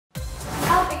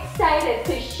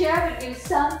share with you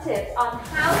some tips on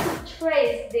how to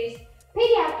trace this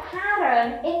PDF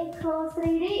pattern in CLO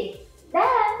 3D. Then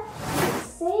you can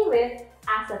save it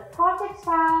as a project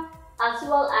file as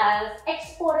well as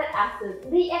export it as a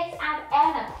DXF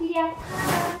and a PDF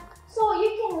pattern so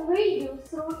you can reuse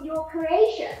through your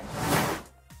creation.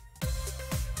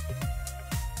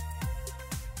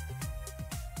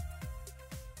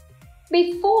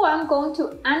 Before I'm going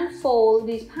to unfold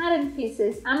these pattern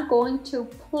pieces, I'm going to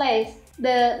place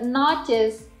the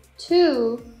notches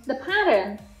to the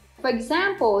pattern. For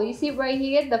example, you see right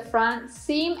here the front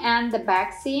seam and the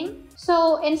back seam.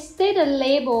 So instead of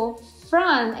label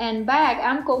front and back,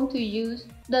 I'm going to use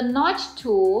the notch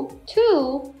tool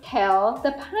to tell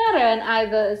the pattern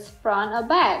either it's front or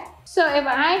back. So if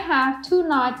I have two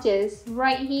notches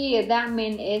right here, that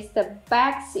means it's the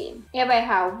back seam. If I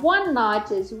have one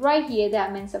notches right here,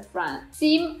 that means the front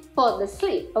seam for the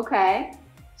sleeve, okay?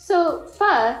 So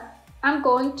first, I'm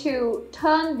going to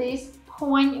turn this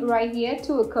point right here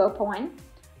to a curve point.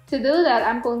 To do that,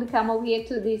 I'm going to come over here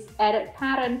to this edit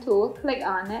pattern tool, click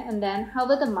on it, and then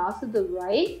hover the mouse to the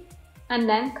right, and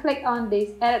then click on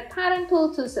this edit pattern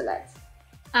tool to select.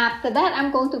 After that,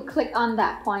 I'm going to click on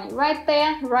that point right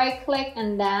there, right click,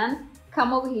 and then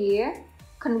come over here,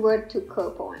 convert to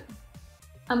curve point.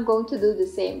 I'm going to do the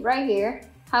same right here,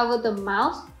 hover the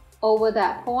mouse over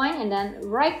that point, and then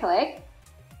right click,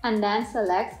 and then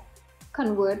select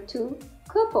convert to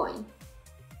curve point.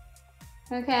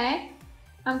 Okay,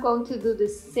 I'm going to do the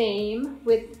same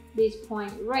with this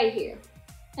point right here.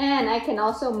 And I can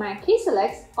also marquee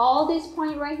select all these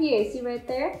points right here, see right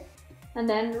there? And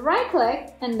then right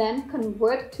click and then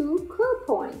convert to curve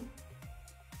point.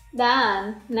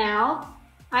 Then now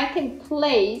I can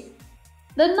place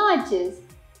the notches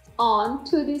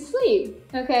onto the sleeve,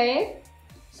 okay?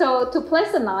 So to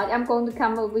place the notch, I'm going to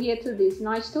come over here to this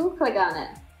notch tool, click on it.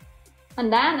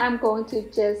 And then I'm going to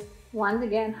just once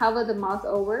again hover the mouse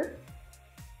over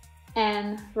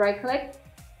and right click.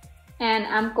 And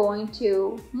I'm going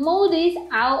to move this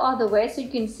out of the way so you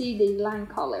can see the line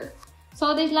color.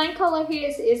 So this line color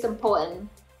here is important.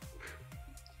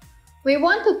 We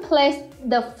want to place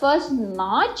the first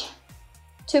notch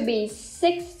to be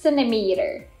 6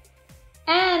 centimeters.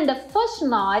 And the first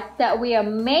notch that we are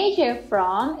measured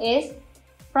from is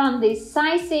from the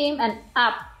side seam and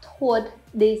up toward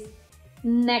this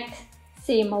next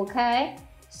seam, okay?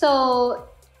 So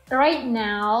right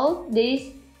now,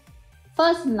 this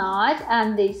first notch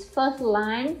and this first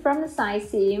line from the side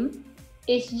seam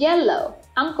is yellow.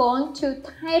 I'm going to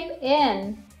type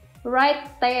in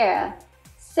right there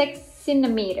 6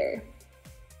 centimeters.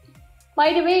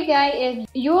 By the way guys, if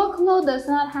your CLO does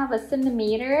not have a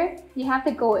centimeter, you have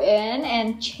to go in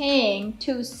and change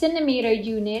to centimeter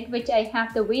unit, which I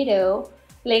have the video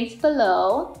links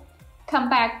below. Come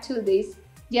back to this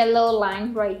yellow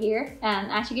line right here,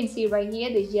 and as you can see right here,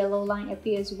 this yellow line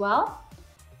appears as well.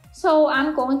 So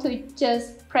I'm going to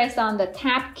just press on the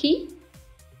tab key,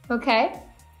 okay,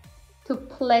 to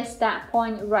place that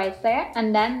point right there.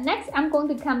 And then next I'm going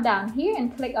to come down here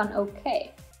and click on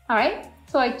OK. Alright,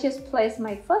 so I just placed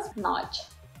my first notch.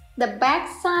 The back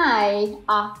side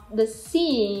of the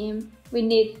seam, we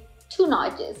need 2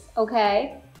 notches,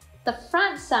 okay? The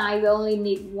front side, we only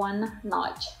need 1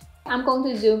 notch. I'm going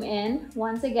to zoom in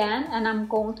once again, and I'm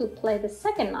going to place the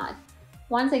second notch.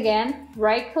 Once again,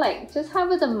 right click, just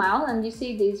hover the mouse and you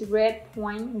see this red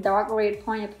point, dark red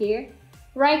point up here.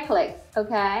 Right click,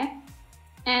 okay?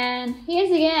 And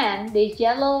here's again, the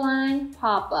yellow line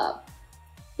pop up.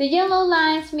 The yellow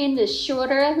lines mean the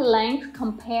shorter length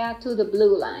compared to the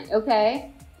blue line,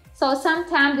 okay? So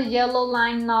sometimes the yellow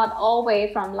line not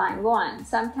always from line 1.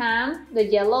 Sometimes the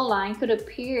yellow line could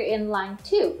appear in line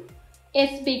 2.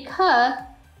 It's because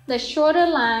the shorter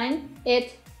line,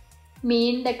 it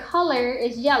means the color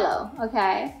is yellow,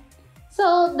 okay?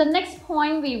 So the next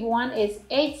point we want is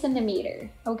 8 centimeters,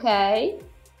 okay?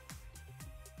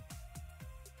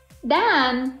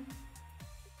 Then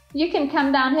you can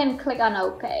come down here and click on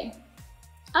OK.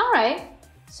 Alright,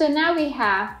 so now we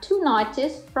have 2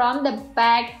 notches from the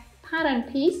back pattern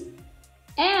piece,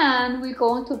 and we're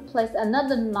going to place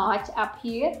another notch up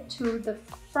here to the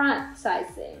front side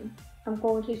seam. I'm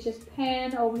going to just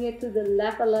pan over here to the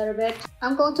left a little bit.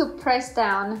 I'm going to press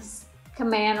down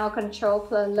Command or Control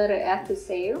plus letter F to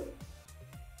save.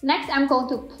 Next, I'm going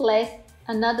to place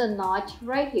another notch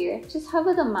right here. Just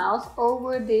hover the mouse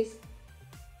over this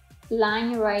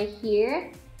line right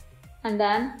here and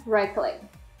then right click.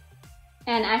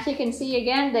 And as you can see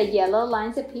again, the yellow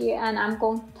lines appear, and I'm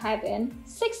going to type in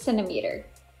 6 centimeters.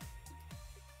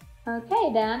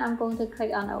 Okay, then I'm going to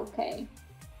click on OK.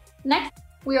 Next,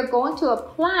 we are going to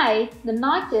apply the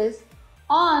notches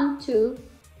onto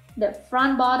the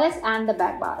front bodice and the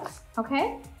back bodice,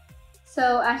 okay?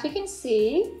 So as you can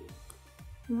see,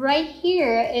 right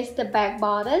here is the back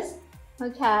bodice,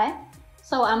 okay?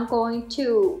 So I'm going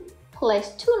to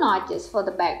place 2 notches for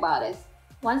the back bodice.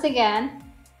 Once again,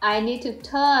 I need to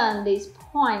turn these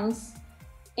points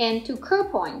into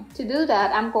curve point. To do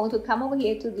that, I'm going to come over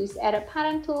here to this edit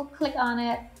pattern tool, click on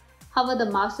it, hover the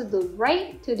mouse to the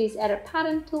right to this edit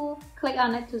pattern tool, click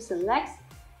on it to select.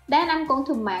 Then I'm going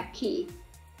to marquee,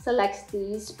 select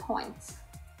these points.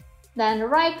 Then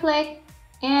right click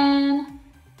and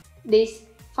this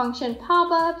function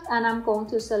pop-ups, and I'm going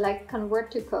to select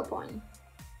convert to curve point.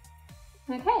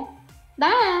 Okay,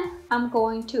 then I'm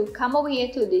going to come over here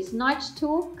to this notch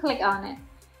tool, click on it.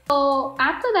 So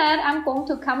after that, I'm going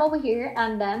to come over here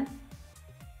and then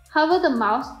hover the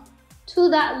mouse to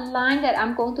that line that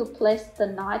I'm going to place the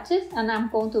notches, and I'm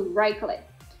going to right click.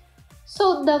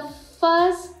 So the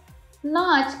first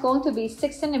notch is going to be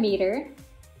 6 centimeters.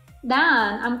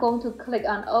 Then I'm going to click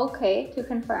on OK to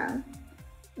confirm.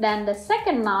 Then the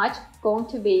second notch is going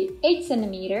to be 8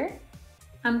 centimeters.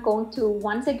 I'm going to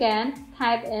once again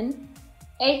type in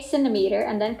 8 centimeters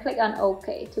and then click on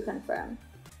OK to confirm.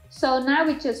 So now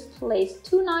we just place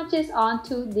 2 notches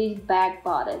onto the back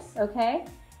bodice, okay?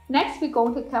 Next, we're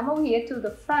going to come over here to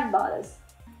the front bodice.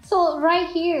 So right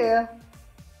here,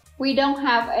 we don't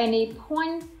have any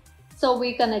point, so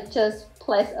we're gonna just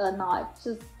place a notch.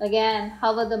 Just again,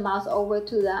 hover the mouse over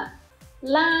to that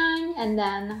line and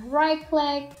then right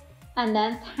click and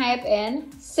then type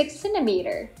in 6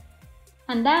 centimeters.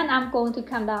 And then I'm going to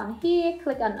come down here,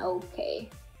 click on OK.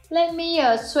 Let me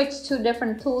switch to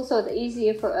different tools so it's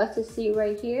easier for us to see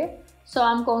right here. So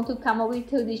I'm going to come over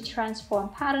to the transform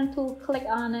pattern tool, click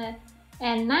on it.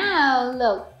 And now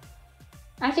look,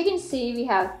 as you can see, we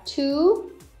have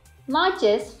 2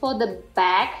 notches for the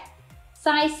back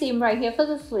side seam right here for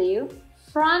the sleeve.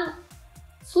 Front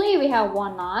sleeve we have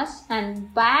 1 notch,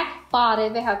 and back body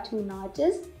we have 2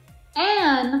 notches.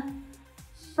 And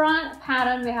front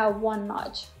pattern we have 1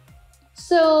 notch.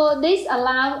 So this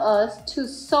allows us to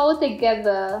sew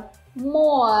together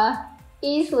more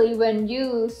easily when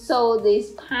you sew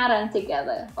this pattern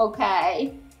together,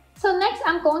 okay? So next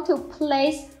I'm going to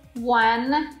place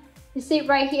 1, you see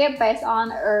right here, based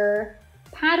on our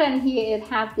pattern here, it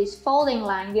has this folding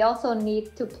line. We also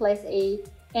need to place a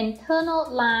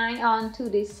internal line onto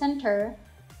the center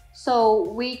so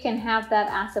we can have that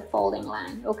as a folding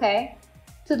line, okay?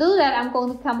 To do that, I'm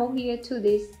going to come over here to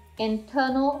this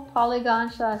internal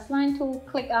polygon / line tool,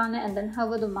 click on it and then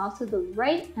hover the mouse to the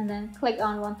right and then click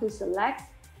on one to select.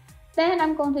 Then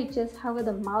I'm going to just hover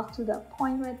the mouse to the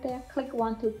point right there, click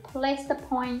one to place the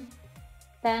point,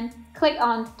 then click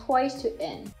on twice to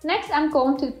end. Next, I'm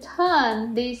going to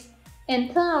turn this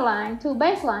internal line to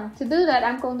baseline. To do that,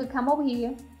 I'm going to come over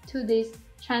here to this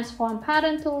transform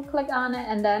pattern tool, click on it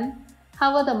and then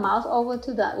hover the mouse over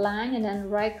to that line and then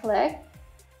right click.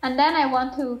 And then I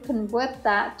want to convert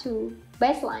that to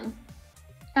baseline.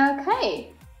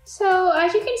 Okay, so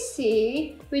as you can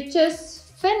see, we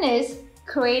just finished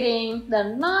creating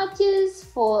the notches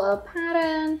for a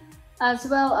pattern, as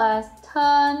well as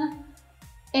turn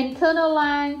internal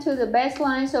line to the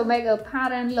baseline, so make a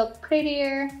pattern look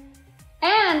prettier.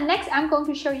 And next, I'm going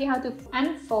to show you how to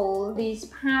unfold these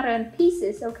pattern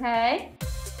pieces, okay?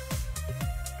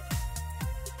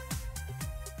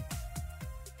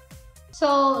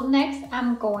 So next,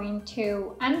 I'm going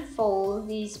to unfold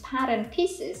these pattern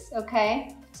pieces,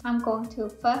 okay? So I'm going to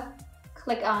first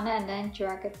click on it and then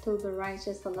drag it to the right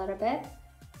just a little bit.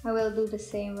 I will do the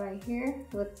same right here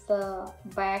with the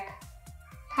back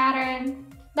pattern.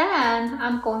 Then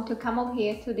I'm going to come over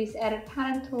here to this edit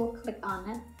pattern tool, click on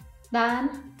it.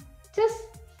 Then just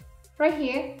right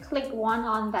here, click one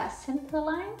on that center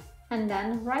line and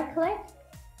then right click.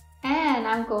 And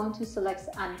I'm going to select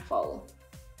unfold.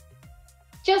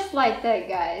 Just like that,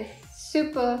 guys.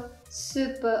 Super,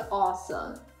 super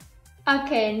awesome.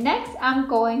 Okay, next I'm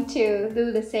going to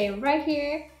do the same right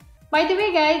here. By the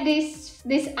way, guys,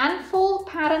 this unfold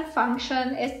pattern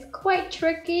function is quite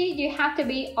tricky. You have to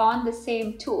be on the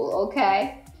same tool,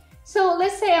 okay? So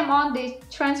let's say I'm on the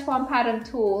transform pattern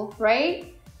tool,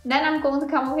 right? Then I'm going to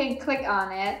come over here and click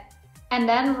on it and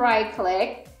then right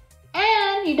click,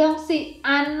 and you don't see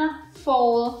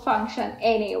unfold function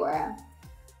anywhere.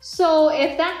 So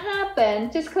if that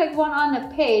happens, just click one on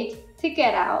the page to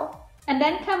get out and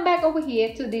then come back over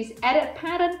here to this edit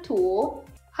pattern tool,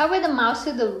 hover the mouse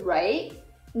to the right,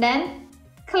 then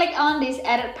click on this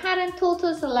edit pattern tool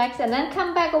to select, and then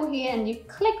come back over here and you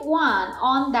click one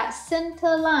on that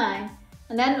center line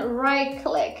and then right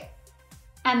click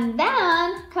and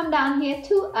then come down here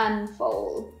to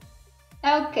unfold.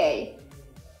 Okay,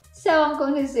 so I'm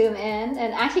going to zoom in,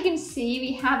 and as you can see,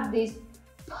 we have this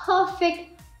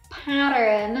perfect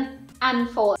pattern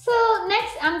unfold. So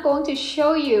next, I'm going to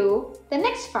show you the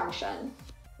next function.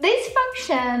 This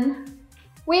function,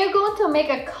 we are going to make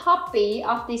a copy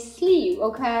of the sleeve,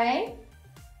 okay?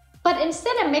 But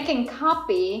instead of making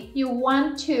copy, you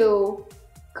want to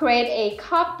create a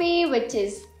copy which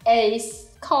is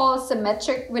called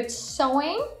symmetric with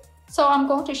sewing. So I'm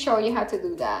going to show you how to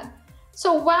do that.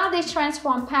 So while this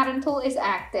transform pattern tool is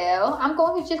active, I'm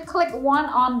going to just click one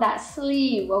on that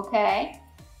sleeve, okay?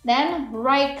 Then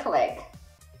right click.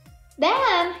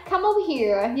 Then come over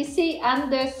here, you see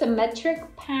under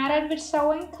symmetric pattern with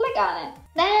sewing, click on it.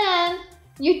 Then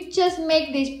you just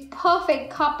make this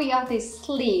perfect copy of this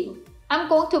sleeve. I'm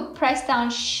going to press down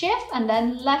shift and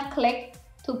then left click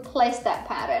to place that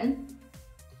pattern.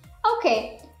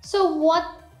 Okay, so what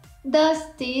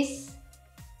does this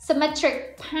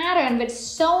symmetric pattern with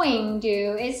sewing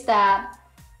do is that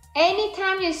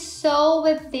anytime you sew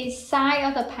with the side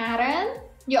of the pattern,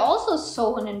 you also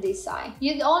sew on this side.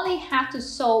 You only have to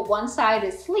sew one side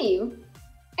of the sleeve.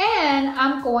 And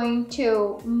I'm going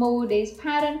to move these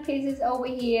pattern pieces over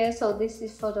here. So this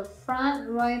is for the front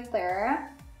right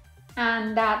there.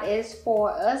 And that is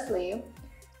for a sleeve.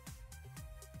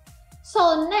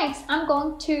 So next, I'm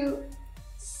going to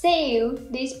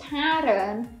save this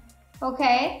pattern.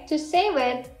 Okay, to save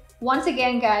it, once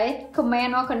again guys,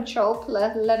 Command or Control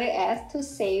plus letter S to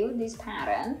save this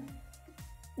pattern.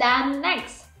 Then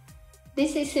next,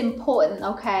 this is important,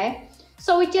 okay?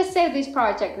 So we just saved this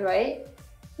project, right?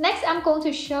 Next, I'm going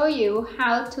to show you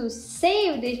how to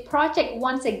save this project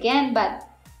once again, but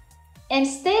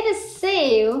instead of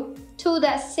save to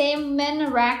that same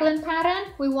min raglan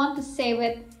pattern, we want to save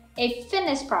it a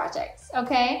finished project,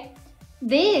 okay?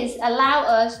 This allows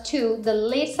us to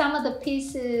delete some of the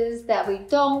pieces that we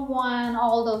don't want,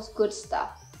 all those good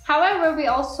stuff. However, we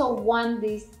also want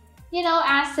this, you know,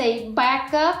 as a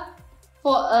backup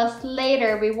for us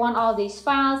later. We want all these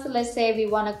files. Let's say we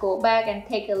want to go back and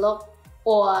take a look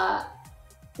or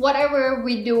whatever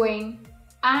we're doing.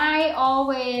 I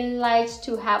always like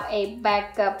to have a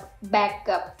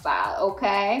backup file,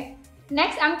 okay?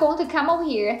 Next, I'm going to come over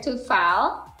here to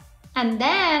File and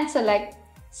then select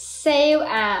Save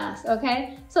As,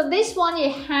 okay? So this one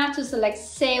you have to select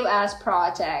Save As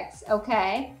Projects,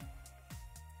 okay?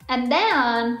 And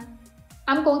then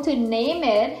I'm going to name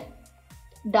it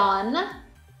done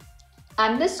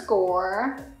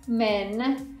underscore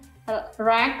min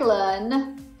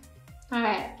raglan.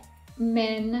 Alright,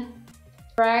 min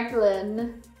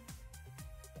raglan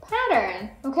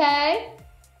pattern, okay?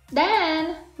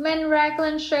 Then min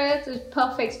raglan shirts is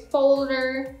perfect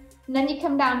folder. And then you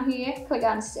come down here, click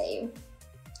on save.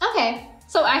 Okay,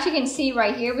 so as you can see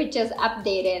right here, we just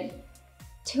updated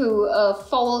to a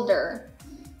folder.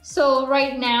 So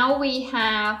right now we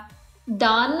have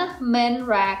done min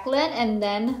raglan and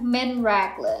then min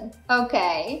raglan.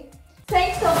 Okay.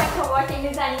 Thanks so much for watching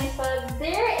Design Useful.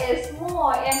 There is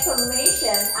more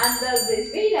information under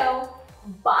this video.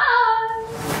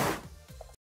 Bye!